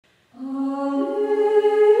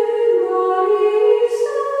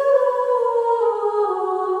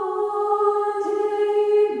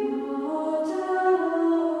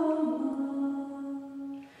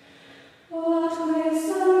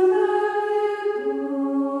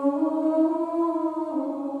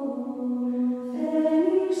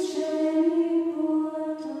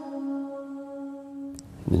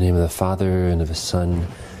of the Father, and of the Son,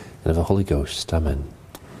 and of the Holy Ghost. Amen.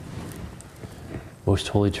 Most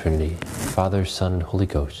Holy Trinity, Father, Son, and Holy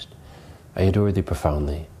Ghost, I adore thee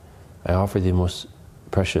profoundly. I offer thee the most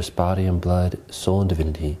precious body and blood, soul and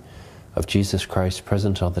divinity of Jesus Christ,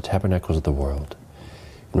 present in all the tabernacles of the world,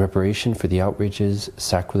 in reparation for the outrages,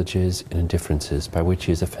 sacrileges, and indifferences by which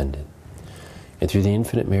he is offended, and through the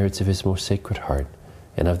infinite merits of his most sacred heart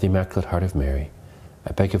and of the Immaculate Heart of Mary,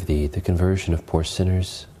 I beg of thee the conversion of poor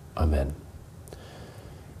sinners. Amen.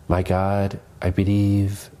 My God, I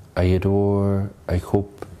believe, I adore, I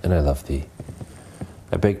hope, and I love thee.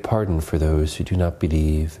 I beg pardon for those who do not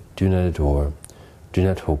believe, do not adore, do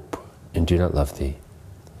not hope, and do not love thee.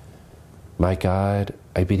 My God,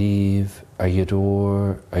 I believe, I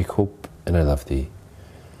adore, I hope, and I love thee.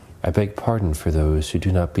 I beg pardon for those who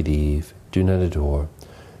do not believe, do not adore,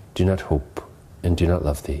 do not hope, and do not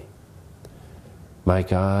love thee. My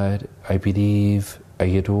God, I believe, I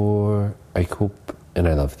adore, I hope, and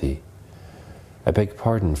I love thee. I beg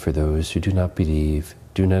pardon for those who do not believe,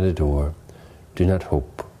 do not adore, do not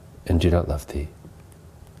hope, and do not love thee.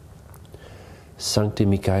 Sancte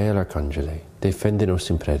Michael Arcangele, defende nos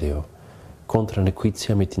in predio, contra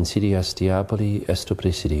nequitiam et insidias diaboli esto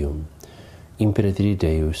presidium, imperatri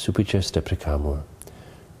Deus supplices deprecamur,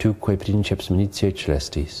 tu quae princeps militiae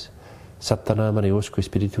celestis, Satana maneosque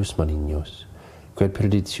spiritus malignos, quel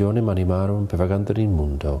perditionem animarum pervagandum in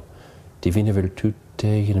mundo, divina virtute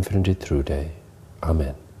in Gertrude.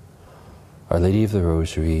 Amen. Our Lady of the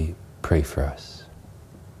Rosary, pray for us.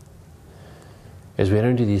 As we enter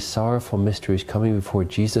into these sorrowful mysteries, coming before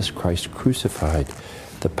Jesus Christ crucified,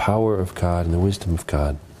 the power of God and the wisdom of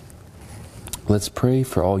God, let's pray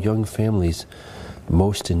for all young families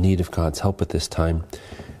most in need of God's help at this time,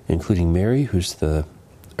 including Mary, including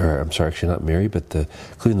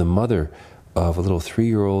the mother of a little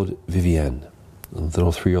 3-year-old Vivienne. The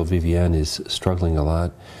little 3-year-old Vivienne is struggling a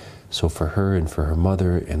lot, so for her and for her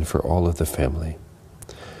mother and for all of the family.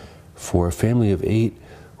 For a family of 8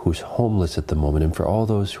 who's homeless at the moment, and for all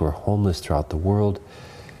those who are homeless throughout the world,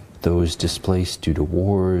 those displaced due to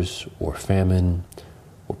wars or famine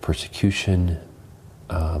or persecution,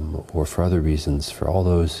 or for other reasons, for all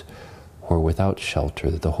those who are without shelter,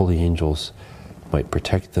 that the holy angels might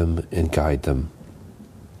protect them and guide them.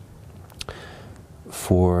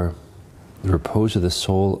 For the repose of the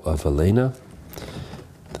soul of Elena,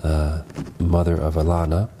 the mother of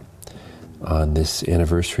Alana, on this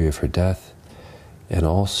anniversary of her death, and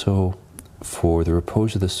also for the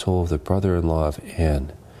repose of the soul of the brother-in-law of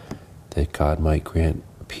Anne, that God might grant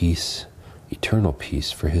peace, eternal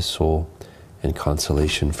peace for his soul, and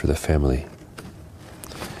consolation for the family.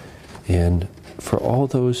 And for all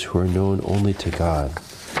those who are known only to God,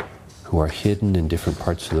 who are hidden in different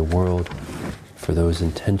parts of the world, for those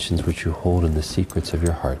intentions which you hold in the secrets of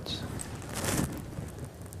your hearts.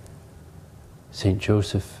 Saint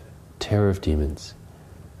Joseph, terror of demons,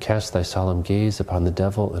 cast thy solemn gaze upon the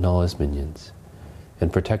devil and all his minions,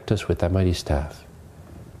 and protect us with thy mighty staff.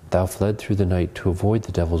 Thou fled through the night to avoid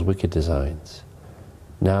the devil's wicked designs.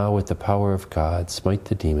 Now, with the power of God, smite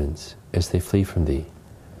the demons as they flee from thee.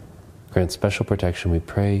 Grant special protection, we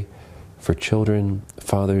pray, for children,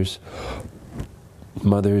 fathers,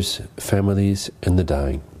 mothers, families, and the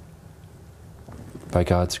dying. By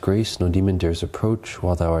God's grace, no demon dares approach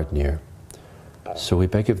while thou art near. So we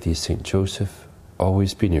beg of thee, Saint Joseph,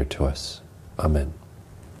 always be near to us. Amen.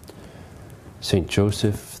 Saint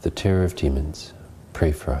Joseph, the terror of demons,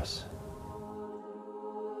 pray for us.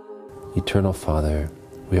 Eternal Father,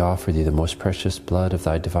 we offer thee the most precious blood of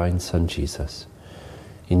thy divine Son, Jesus,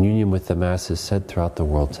 in union with the Masses said throughout the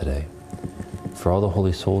world today, for all the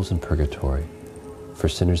holy souls in purgatory, for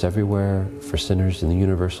sinners everywhere, for sinners in the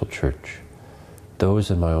universal church, those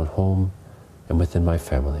in my own home and within my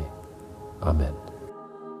family. Amen.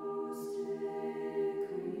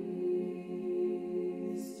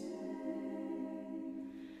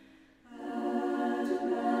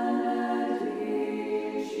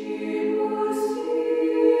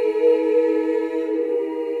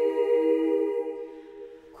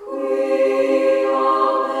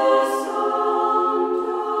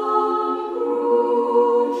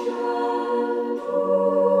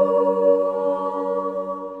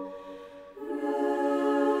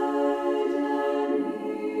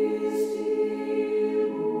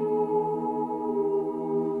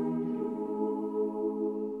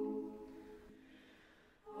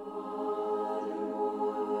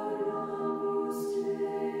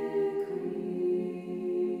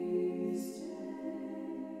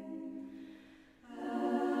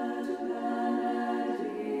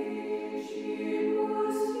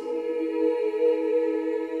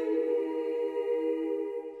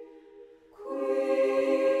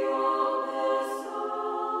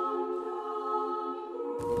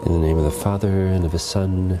 In the name of the Father, and of the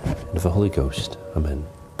Son, and of the Holy Ghost. Amen.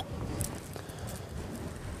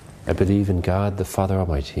 I believe in God, the Father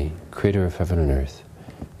Almighty, creator of heaven and earth,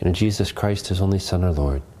 and in Jesus Christ, his only Son, our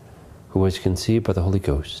Lord, who was conceived by the Holy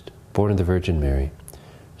Ghost, born of the Virgin Mary,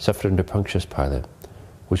 suffered under Pontius Pilate,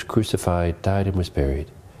 was crucified, died, and was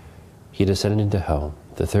buried. He descended into hell.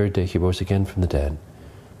 The third day he rose again from the dead.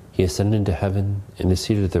 He ascended into heaven, and is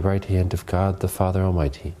seated at the right hand of God, the Father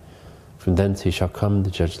Almighty. From thence he shall come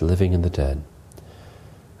to judge the living and the dead.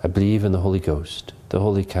 I believe in the Holy Ghost, the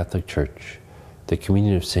Holy Catholic Church, the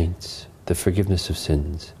communion of saints, the forgiveness of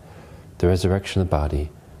sins, the resurrection of the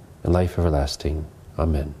body, and life everlasting.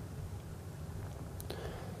 Amen.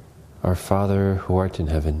 Our Father, who art in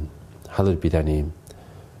heaven, hallowed be thy name.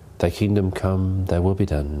 Thy kingdom come, thy will be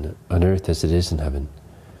done, on earth as it is in heaven.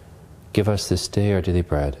 Give us this day our daily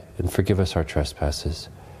bread, and forgive us our trespasses,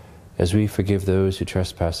 as we forgive those who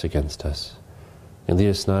trespass against us. And lead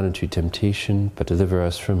us not into temptation, but deliver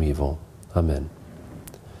us from evil. Amen.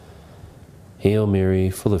 Hail Mary,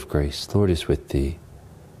 full of grace, the Lord is with thee.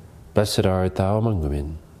 Blessed art thou among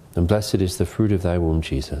women, and blessed is the fruit of thy womb,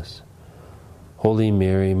 Jesus. Holy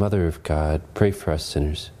Mary, Mother of God, pray for us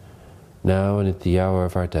sinners, now and at the hour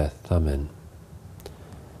of our death. Amen.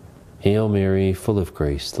 Hail Mary, full of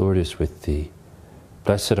grace, the Lord is with thee.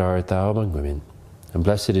 Blessed art thou among women, and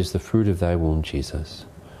blessed is the fruit of thy womb, Jesus.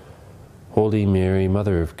 Holy Mary,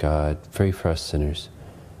 Mother of God, pray for us sinners,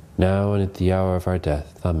 now and at the hour of our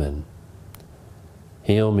death. Amen.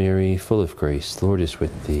 Hail Mary, full of grace, the Lord is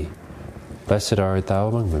with thee. Blessed art thou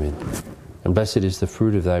among women, and blessed is the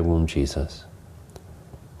fruit of thy womb, Jesus.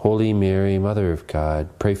 Holy Mary, Mother of God,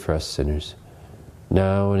 pray for us sinners,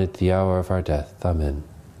 now and at the hour of our death. Amen.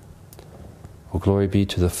 O glory be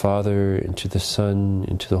to the Father, and to the Son,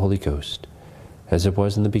 and to the Holy Ghost, as it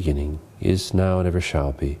was in the beginning, is now, and ever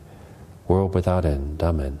shall be, world without end.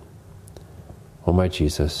 Amen. O my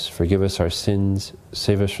Jesus, forgive us our sins,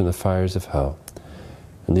 save us from the fires of hell,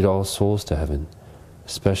 and lead all souls to heaven,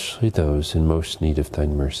 especially those in most need of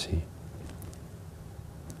thine mercy.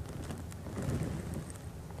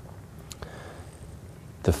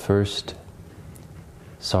 The first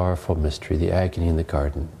sorrowful mystery, the agony in the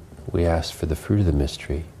garden. We ask for the fruit of the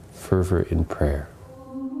mystery, fervor in prayer.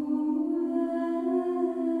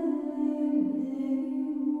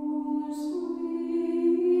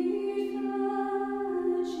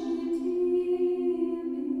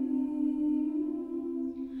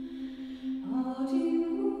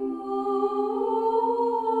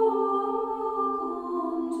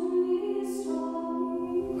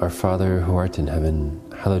 Our Father, who art in heaven,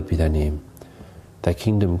 hallowed be thy name. Thy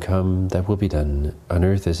kingdom come, thy will be done, on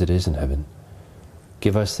earth as it is in heaven.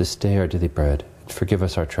 Give us this day our daily bread, and forgive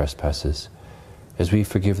us our trespasses, as we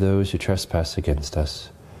forgive those who trespass against us.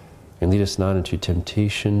 And lead us not into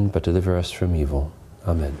temptation, but deliver us from evil.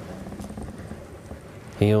 Amen.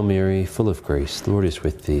 Hail Mary, full of grace, the Lord is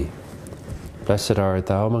with thee. Blessed art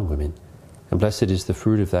thou among women, and blessed is the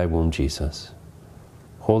fruit of thy womb, Jesus.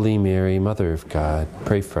 Holy Mary, Mother of God,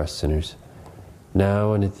 pray for us sinners,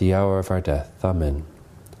 now and at the hour of our death. Amen.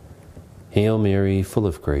 Hail Mary, full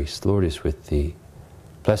of grace, the Lord is with thee.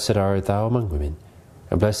 Blessed art thou among women,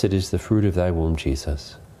 and blessed is the fruit of thy womb,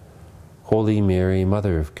 Jesus. Holy Mary,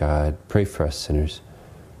 Mother of God, pray for us sinners,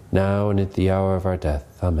 now and at the hour of our death.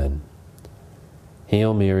 Amen.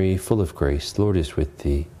 Hail Mary, full of grace, the Lord is with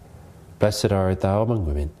thee. Blessed art thou among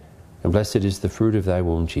women, and blessed is the fruit of thy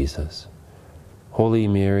womb, Jesus. Holy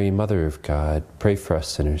Mary, Mother of God, pray for us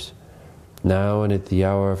sinners, now and at the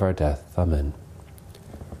hour of our death. Amen.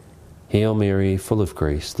 Hail Mary, full of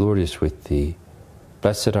grace, the Lord is with thee.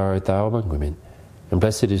 Blessed art thou among women, and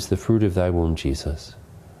blessed is the fruit of thy womb, Jesus.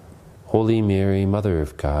 Holy Mary, Mother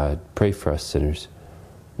of God, pray for us sinners,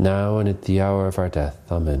 now and at the hour of our death.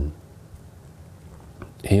 Amen.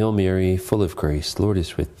 Hail Mary, full of grace, the Lord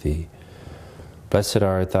is with thee. Blessed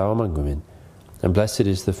art thou among women, and blessed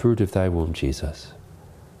is the fruit of thy womb, Jesus.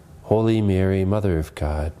 Holy Mary, Mother of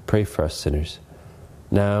God, pray for us sinners,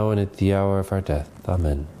 now and at the hour of our death.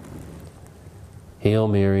 Amen. Hail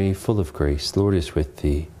Mary, full of grace, the Lord is with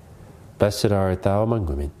thee. Blessed art thou among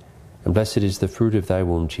women, and blessed is the fruit of thy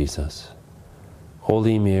womb, Jesus.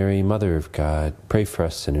 Holy Mary, Mother of God, pray for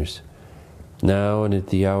us sinners, now and at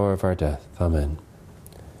the hour of our death. Amen.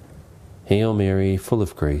 Hail Mary, full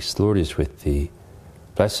of grace, the Lord is with thee.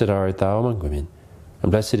 Blessed art thou among women,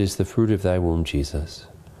 and blessed is the fruit of thy womb, Jesus.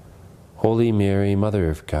 Holy Mary,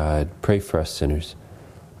 Mother of God, pray for us sinners,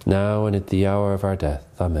 now and at the hour of our death.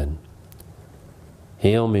 Amen.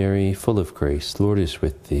 Hail Mary, full of grace, the Lord is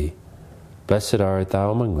with thee. Blessed art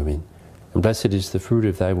thou among women, and blessed is the fruit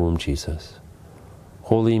of thy womb, Jesus.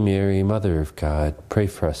 Holy Mary, Mother of God, pray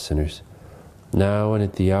for us sinners, now and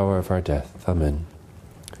at the hour of our death. Amen.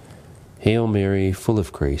 Hail Mary, full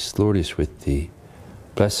of grace, Lord is with thee.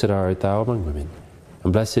 Blessed art thou among women,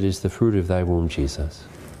 and blessed is the fruit of thy womb, Jesus.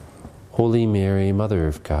 Holy Mary, Mother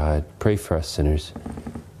of God, pray for us sinners,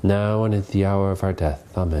 now and at the hour of our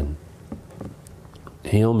death. Amen.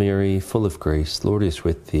 Hail Mary, full of grace, Lord is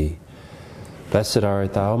with thee. Blessed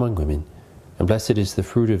art thou among women, and blessed is the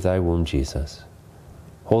fruit of thy womb, Jesus.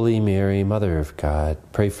 Holy Mary, Mother of God,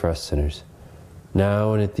 pray for us sinners,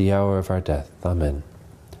 now and at the hour of our death. Amen.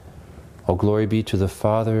 All glory be to the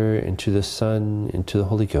Father, and to the Son, and to the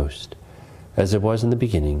Holy Ghost, as it was in the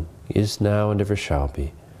beginning, is now, and ever shall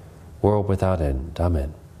be, world without end.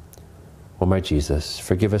 Amen. O my Jesus,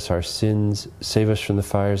 forgive us our sins, save us from the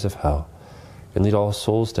fires of hell, and lead all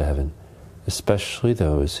souls to heaven, especially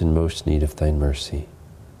those in most need of thine mercy.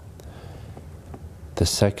 The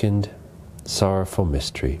second sorrowful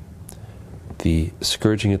mystery, the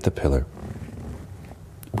scourging at the pillar.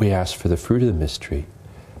 We ask for the fruit of the mystery,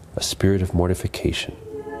 a spirit of mortification.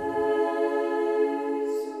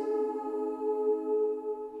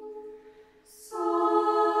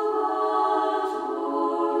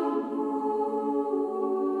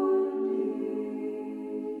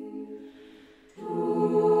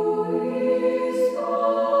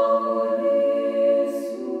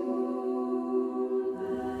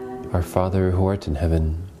 Our Father, who art in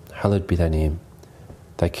heaven, hallowed be thy name.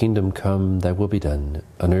 Thy kingdom come, thy will be done,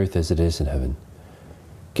 on earth as it is in heaven.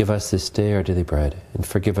 Give us this day our daily bread, and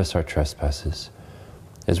forgive us our trespasses,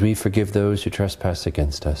 as we forgive those who trespass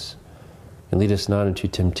against us. And lead us not into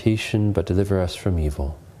temptation, but deliver us from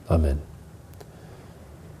evil. Amen.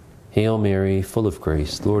 Hail Mary, full of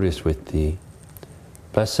grace, Lord is with thee.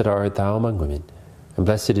 Blessed art thou among women, and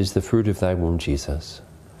blessed is the fruit of thy womb, Jesus.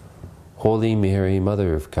 Holy Mary,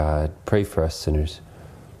 Mother of God, pray for us sinners,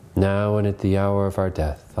 now and at the hour of our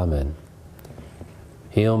death. Amen.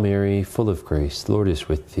 Hail Mary, full of grace, Lord is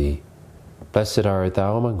with thee. Blessed art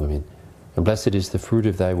thou among women, and blessed is the fruit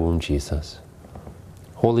of thy womb, Jesus.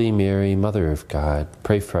 Holy Mary, Mother of God,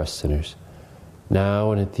 pray for us sinners,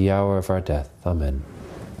 now and at the hour of our death. Amen.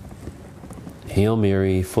 Hail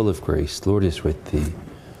Mary, full of grace, Lord is with thee.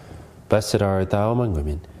 Blessed art thou among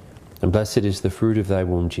women, and blessed is the fruit of thy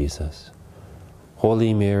womb, Jesus.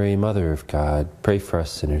 Holy Mary, Mother of God, pray for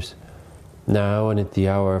us sinners, now and at the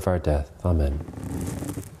hour of our death. Amen.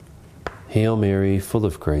 Hail Mary, full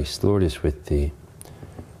of grace, Lord is with thee.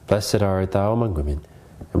 Blessed art thou among women,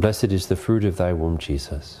 and blessed is the fruit of thy womb,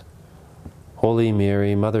 Jesus. Holy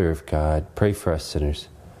Mary, Mother of God, pray for us sinners,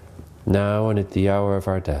 now and at the hour of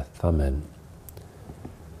our death. Amen.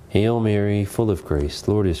 Hail Mary, full of grace,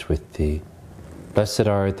 Lord is with thee. Blessed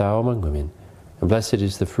art thou among women, and blessed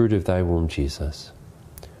is the fruit of thy womb, Jesus.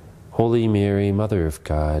 Holy Mary, Mother of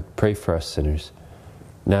God, pray for us sinners,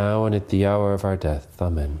 now and at the hour of our death.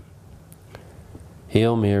 Amen.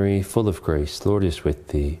 Hail Mary, full of grace, Lord is with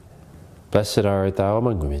thee. Blessed art thou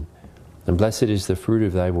among women, and blessed is the fruit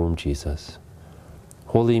of thy womb, Jesus.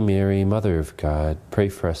 Holy Mary, Mother of God, pray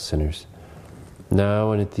for us sinners,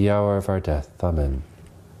 now and at the hour of our death. Amen.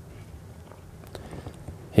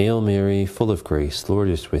 Hail Mary, full of grace, Lord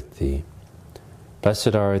is with thee.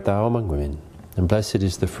 Blessed art thou among women, and blessed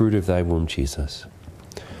is the fruit of thy womb, Jesus.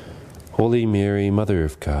 Holy Mary, Mother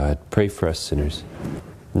of God, pray for us sinners,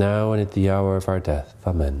 now and at the hour of our death.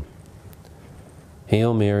 Amen.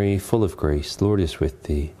 Hail Mary, full of grace, Lord is with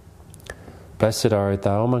thee. Blessed art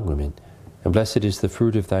thou among women, and blessed is the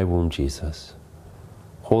fruit of thy womb, Jesus.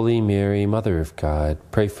 Holy Mary, Mother of God,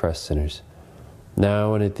 pray for us sinners,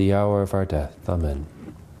 now and at the hour of our death. Amen.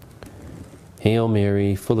 Hail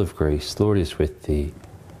Mary, full of grace, Lord is with thee.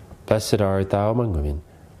 Blessed art thou among women,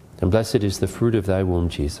 and blessed is the fruit of thy womb,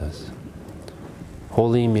 Jesus.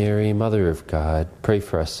 Holy Mary, Mother of God, pray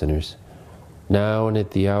for us sinners, now and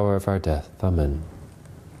at the hour of our death. Amen.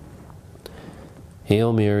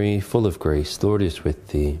 Hail Mary, full of grace, Lord is with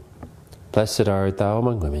thee. Blessed art thou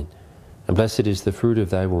among women, and blessed is the fruit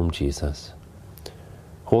of thy womb, Jesus.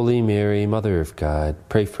 Holy Mary, Mother of God,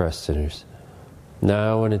 pray for us sinners,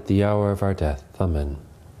 now and at the hour of our death. Amen.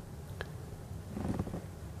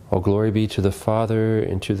 All glory be to the Father,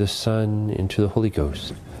 and to the Son, and to the Holy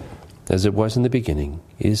Ghost, as it was in the beginning,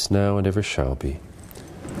 is now, and ever shall be,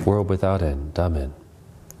 world without end. Amen.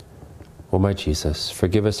 O my Jesus,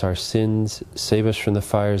 forgive us our sins, save us from the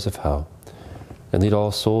fires of hell, and lead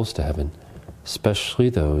all souls to heaven, especially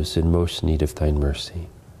those in most need of thine mercy.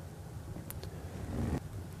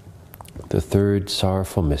 The third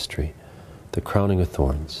sorrowful mystery, the crowning of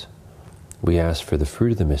thorns. We ask for the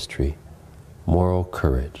fruit of the mystery, moral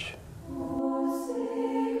courage.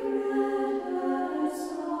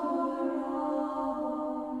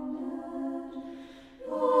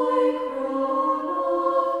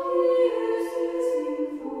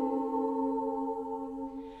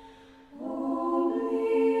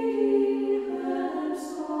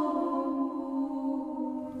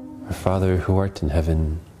 Father, who art in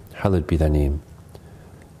heaven, hallowed be thy name.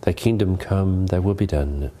 Thy kingdom come, thy will be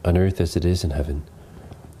done, on earth as it is in heaven.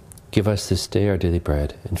 Give us this day our daily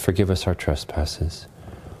bread, and forgive us our trespasses,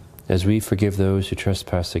 as we forgive those who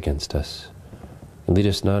trespass against us. And lead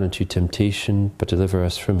us not into temptation, but deliver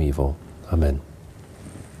us from evil. Amen.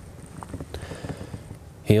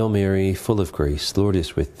 Hail Mary, full of grace, the Lord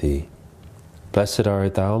is with thee. Blessed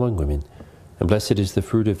art thou among women, and blessed is the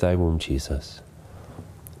fruit of thy womb, Jesus.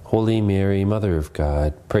 Holy Mary, Mother of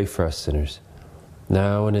God, pray for us sinners,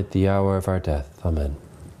 now and at the hour of our death. Amen.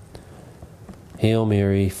 Hail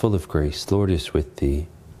Mary, full of grace, the Lord is with thee.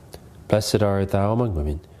 Blessed art thou among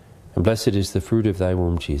women, and blessed is the fruit of thy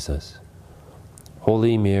womb, Jesus.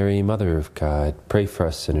 Holy Mary, Mother of God, pray for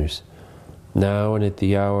us sinners, now and at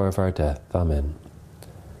the hour of our death. Amen.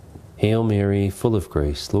 Hail Mary, full of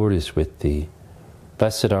grace, the Lord is with thee.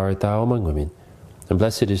 Blessed art thou among women, and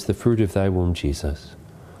blessed is the fruit of thy womb, Jesus.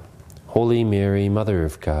 Holy Mary, Mother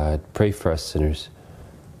of God, pray for us sinners,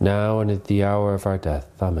 now and at the hour of our death.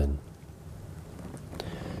 Amen.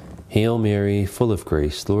 Hail Mary, full of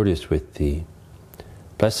grace, the Lord is with thee.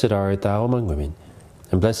 Blessed art thou among women,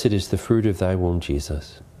 and blessed is the fruit of thy womb,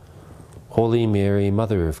 Jesus. Holy Mary,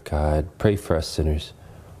 Mother of God, pray for us sinners,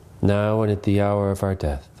 now and at the hour of our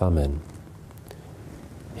death. Amen.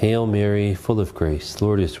 Hail Mary, full of grace, the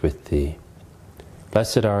Lord is with thee.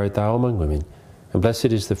 Blessed art thou among women, and blessed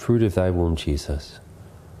is the fruit of thy womb, Jesus.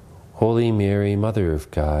 Holy Mary, Mother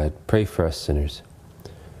of God, pray for us sinners,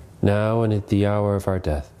 now and at the hour of our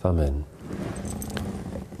death. Amen.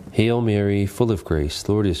 Hail Mary, full of grace,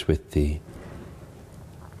 the Lord is with thee.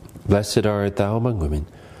 Blessed art thou among women,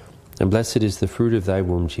 and blessed is the fruit of thy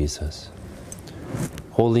womb, Jesus.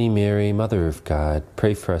 Holy Mary, Mother of God,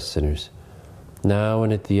 pray for us sinners, now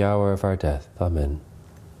and at the hour of our death. Amen.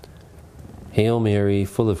 Hail Mary,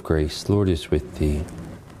 full of grace, the Lord is with thee.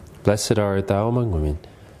 Blessed art thou among women,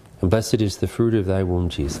 and blessed is the fruit of thy womb,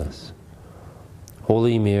 Jesus.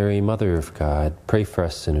 Holy Mary, Mother of God, pray for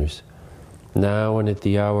us sinners, now and at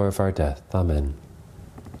the hour of our death. Amen.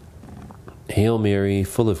 Hail Mary,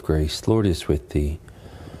 full of grace, the Lord is with thee.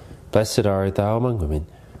 Blessed art thou among women,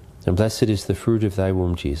 and blessed is the fruit of thy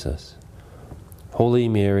womb, Jesus. Holy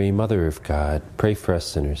Mary, Mother of God, pray for us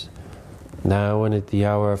sinners, now and at the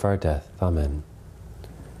hour of our death. Amen.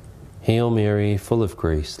 Hail Mary, full of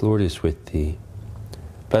grace, the Lord is with thee.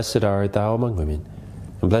 Blessed art thou among women,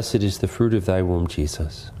 and blessed is the fruit of thy womb,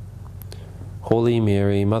 Jesus. Holy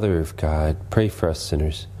Mary, Mother of God, pray for us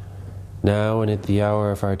sinners, now and at the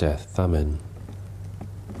hour of our death. Amen.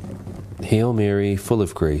 Hail Mary, full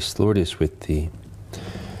of grace, the Lord is with thee.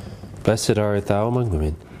 Blessed art thou among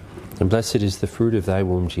women, and blessed is the fruit of thy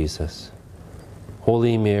womb, Jesus.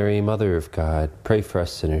 Holy Mary, Mother of God, pray for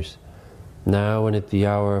us sinners, now and at the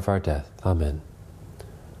hour of our death. Amen.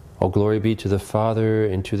 All glory be to the Father,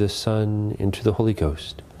 and to the Son, and to the Holy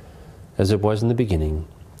Ghost, as it was in the beginning,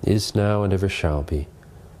 is now, and ever shall be,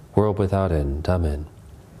 world without end. Amen.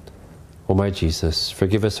 O my Jesus,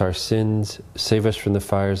 forgive us our sins, save us from the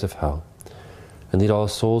fires of hell, and lead all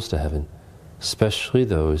souls to heaven, especially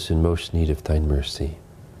those in most need of thine mercy.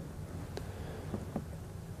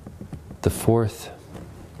 The fourth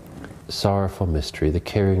sorrowful mystery, the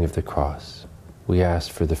carrying of the cross. We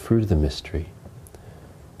ask for the fruit of the mystery,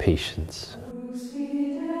 patience.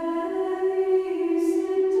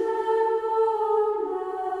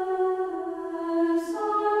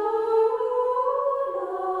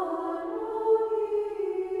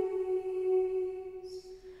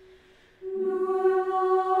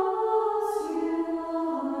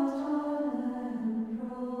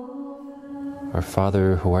 Our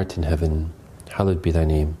Father, who art in heaven, hallowed be thy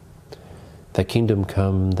name. Thy kingdom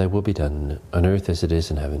come, thy will be done, on earth as it is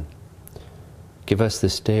in heaven. Give us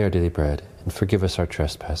this day our daily bread, and forgive us our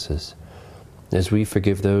trespasses, as we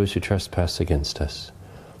forgive those who trespass against us.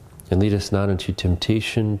 And lead us not into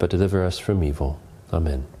temptation, but deliver us from evil.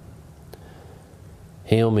 Amen.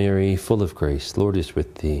 Hail Mary, full of grace, the Lord is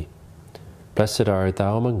with thee. Blessed art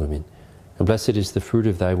thou among women, and blessed is the fruit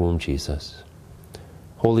of thy womb, Jesus.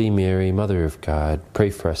 Holy Mary, Mother of God,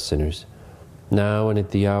 pray for us sinners, now and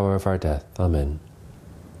at the hour of our death. Amen.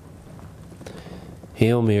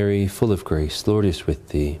 Hail Mary, full of grace, the Lord is with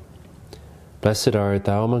thee. Blessed art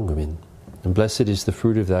thou among women, and blessed is the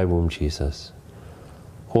fruit of thy womb, Jesus.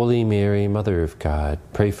 Holy Mary, Mother of God,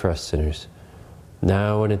 pray for us sinners,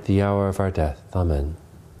 now and at the hour of our death. Amen.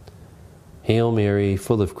 Hail Mary,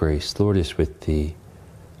 full of grace, the Lord is with thee.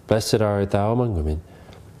 Blessed art thou among women,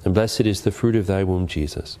 and blessed is the fruit of thy womb,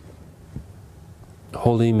 Jesus.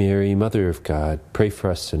 Holy Mary, Mother of God, pray for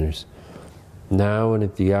us sinners, now and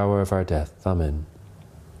at the hour of our death. Amen.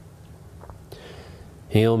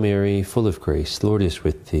 Hail Mary, full of grace, Lord is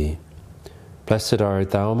with thee. Blessed art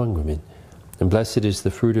thou among women, and blessed is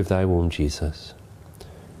the fruit of thy womb, Jesus.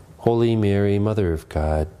 Holy Mary, Mother of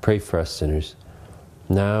God, pray for us sinners,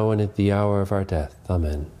 now and at the hour of our death.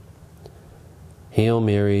 Amen. Hail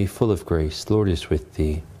Mary, full of grace, Lord is with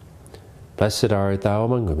thee. Blessed art thou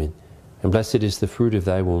among women, and blessed is the fruit of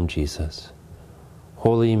thy womb, Jesus.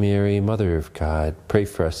 Holy Mary, Mother of God, pray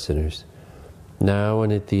for us sinners, now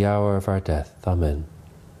and at the hour of our death. Amen.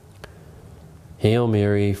 Hail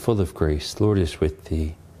Mary, full of grace, Lord is with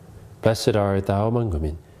thee. Blessed art thou among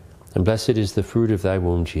women, and blessed is the fruit of thy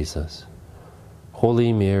womb, Jesus.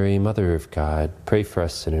 Holy Mary, Mother of God, pray for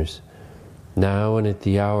us sinners, now and at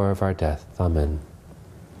the hour of our death. Amen.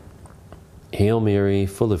 Hail Mary,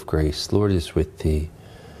 full of grace, Lord is with thee.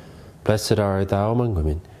 Blessed art thou among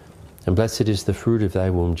women, and blessed is the fruit of thy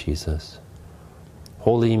womb, Jesus.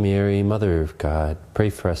 Holy Mary, Mother of God, pray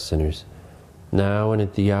for us sinners, now and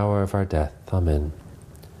at the hour of our death. Amen.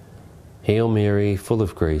 Hail Mary, full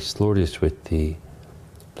of grace, Lord is with thee.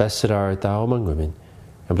 Blessed art thou among women,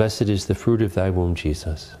 and blessed is the fruit of thy womb,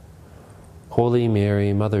 Jesus. Holy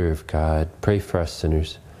Mary, Mother of God, pray for us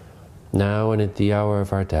sinners, now and at the hour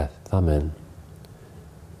of our death. Amen.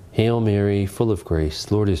 Hail Mary, full of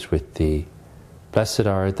grace, Lord is with thee. Blessed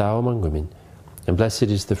art thou among women, and blessed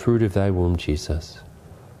is the fruit of thy womb, Jesus.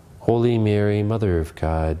 Holy Mary, Mother of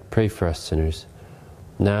God, pray for us sinners,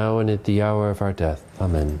 now and at the hour of our death.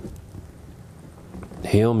 Amen.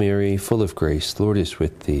 Hail Mary, full of grace, Lord is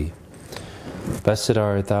with thee. Blessed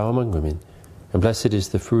art thou among women, and blessed is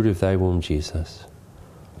the fruit of thy womb, Jesus.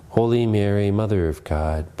 Holy Mary, Mother of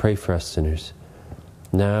God, pray for us sinners,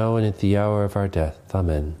 now and at the hour of our death.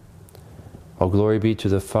 Amen. All glory be to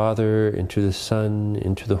the Father, and to the Son,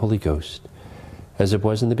 and to the Holy Ghost, as it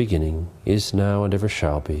was in the beginning, is now, and ever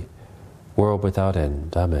shall be, world without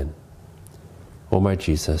end. Amen. O my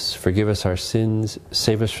Jesus, forgive us our sins,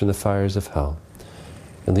 save us from the fires of hell,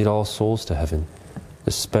 and lead all souls to heaven,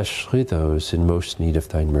 especially those in most need of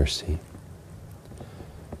thine mercy.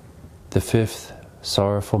 The fifth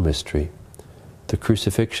sorrowful mystery, the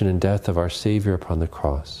crucifixion and death of our Savior upon the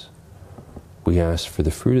cross. We ask for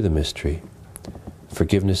the fruit of the mystery,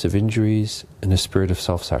 forgiveness of injuries, and a spirit of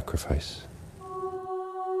self-sacrifice.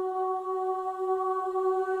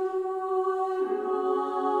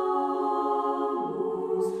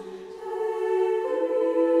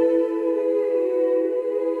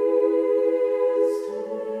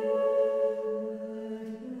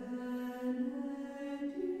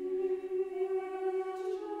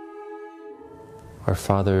 Our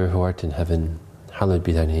Father, who art in heaven, hallowed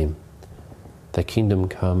be thy name. Thy kingdom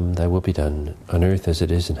come, thy will be done, on earth as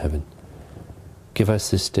it is in heaven. Give us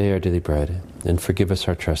this day our daily bread, and forgive us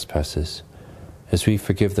our trespasses, as we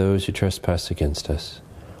forgive those who trespass against us.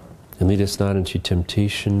 And lead us not into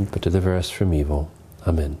temptation, but deliver us from evil.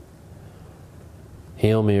 Amen.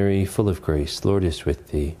 Hail Mary, full of grace, Lord is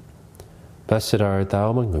with thee. Blessed art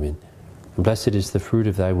thou among women, and blessed is the fruit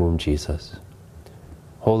of thy womb, Jesus.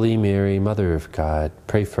 Holy Mary, Mother of God,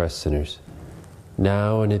 pray for us sinners,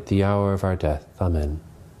 now and at the hour of our death. Amen.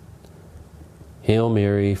 Hail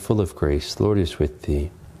Mary, full of grace, Lord is with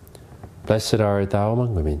thee. Blessed art thou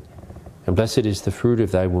among women, and blessed is the fruit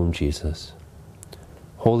of thy womb, Jesus.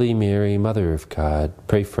 Holy Mary, Mother of God,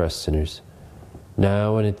 pray for us sinners,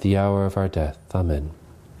 now and at the hour of our death. Amen.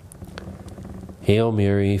 Hail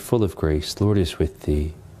Mary, full of grace, Lord is with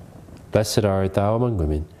thee. Blessed art thou among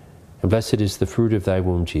women, and blessed is the fruit of thy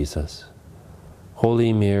womb, Jesus.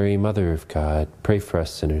 Holy Mary, Mother of God, pray for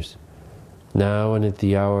us sinners, now and at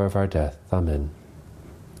the hour of our death. Amen.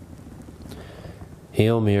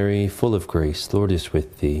 Hail Mary, full of grace, Lord is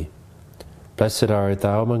with thee. Blessed art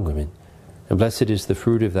thou among women, and blessed is the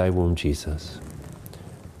fruit of thy womb, Jesus.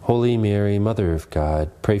 Holy Mary, Mother of God,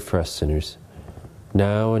 pray for us sinners,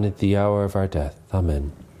 now and at the hour of our death.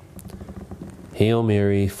 Amen. Hail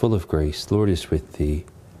Mary, full of grace, Lord is with thee.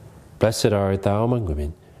 Blessed art thou among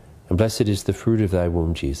women, and blessed is the fruit of thy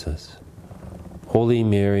womb, Jesus. Holy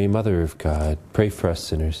Mary, Mother of God, pray for us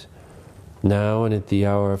sinners, now and at the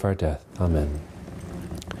hour of our death. Amen.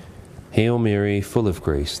 Hail Mary, full of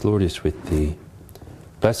grace, Lord is with thee.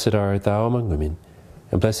 Blessed art thou among women,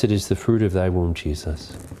 and blessed is the fruit of thy womb,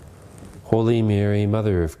 Jesus. Holy Mary,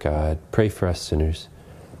 Mother of God, pray for us sinners,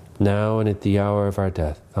 now and at the hour of our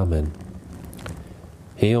death. Amen.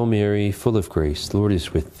 Hail Mary, full of grace, Lord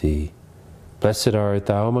is with thee. Blessed art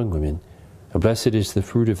thou among women, and blessed is the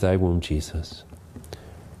fruit of thy womb, Jesus.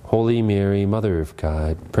 Holy Mary, Mother of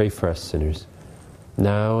God, pray for us sinners,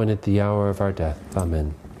 now and at the hour of our death.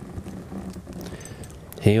 Amen.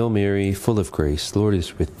 Hail Mary, full of grace, Lord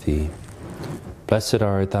is with thee. Blessed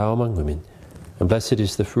art thou among women, and blessed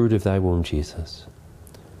is the fruit of thy womb, Jesus.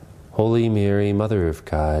 Holy Mary, Mother of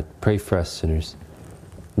God, pray for us sinners,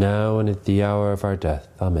 now and at the hour of our death.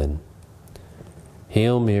 Amen.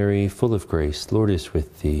 Hail Mary, full of grace, Lord is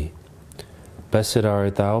with thee. Blessed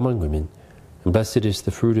art thou among women, and blessed is the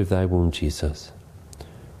fruit of thy womb, Jesus.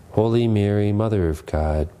 Holy Mary, Mother of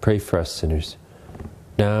God, pray for us sinners,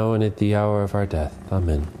 now and at the hour of our death.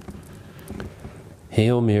 Amen.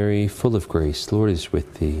 Hail Mary, full of grace, Lord is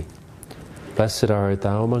with thee. Blessed art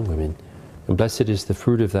thou among women, and blessed is the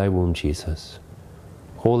fruit of thy womb, Jesus.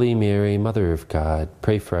 Holy Mary, Mother of God,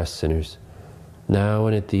 pray for us sinners, now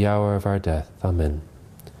and at the hour of our death. Amen.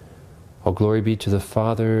 All glory be to the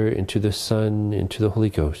Father, and to the Son, and to the Holy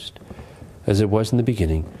Ghost, as it was in the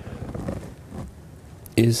beginning,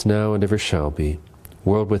 is now, and ever shall be,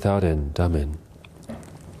 world without end. Amen.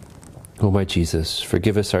 O my Jesus,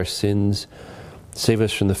 forgive us our sins, save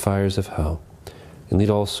us from the fires of hell, and lead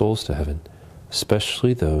all souls to heaven,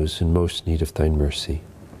 especially those in most need of thine mercy.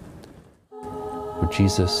 O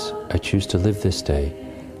Jesus, I choose to live this day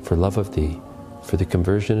for love of thee, for the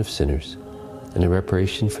conversion of sinners, and in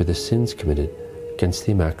reparation for the sins committed against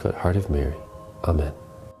the Immaculate Heart of Mary. Amen.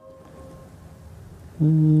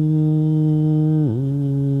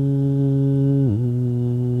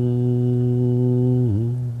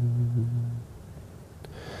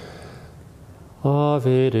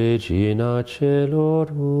 Ave Regina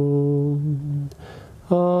Caelorum,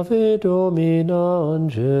 Ave Domina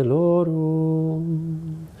Angelorum,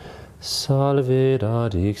 Salve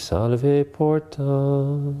Radix, Salve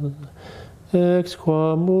Porta, ex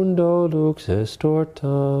qua mundo lux est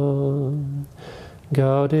orta,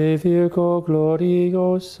 Gaude Virgo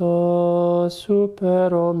gloriosa,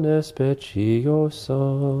 super omnes speciosa,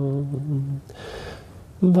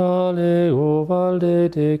 Vale o valde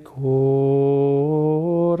decora,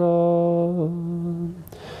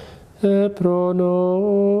 e pro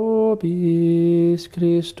nobis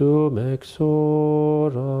Christum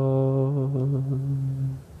exora.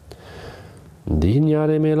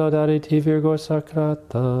 Dignare me laudare te, Virgo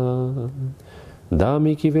sacrata,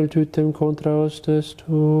 dami qui virtutem contra hostes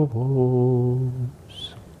tuos.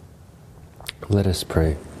 Let us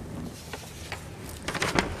pray.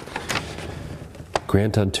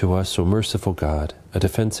 Grant unto us, O merciful God, a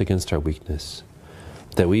defense against our weakness,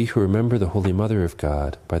 that we who remember the Holy Mother of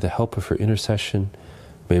God, by the help of her intercession,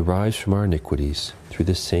 may rise from our iniquities through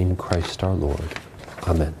the same Christ our Lord.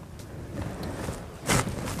 Amen.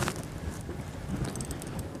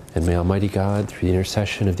 And may Almighty God, through the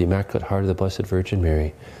intercession of the Immaculate Heart of the Blessed Virgin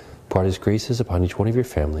Mary, pour out his graces upon each one of your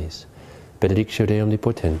families. Benedictio Dei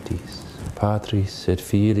Omnipotentis, Patris et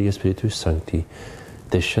Filii et Spiritus Sancti,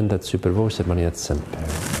 descendat super vos et maneat semper.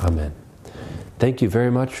 Amen. Thank you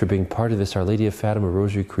very much for being part of this Our Lady of Fatima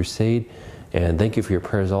Rosary Crusade, and thank you for your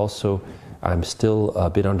prayers also. I'm still a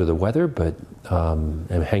bit under the weather, but I'm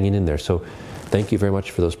hanging in there. So thank you very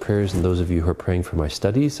much for those prayers, and those of you who are praying for my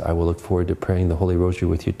studies. I will look forward to praying the Holy Rosary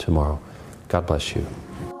with you tomorrow. God bless you.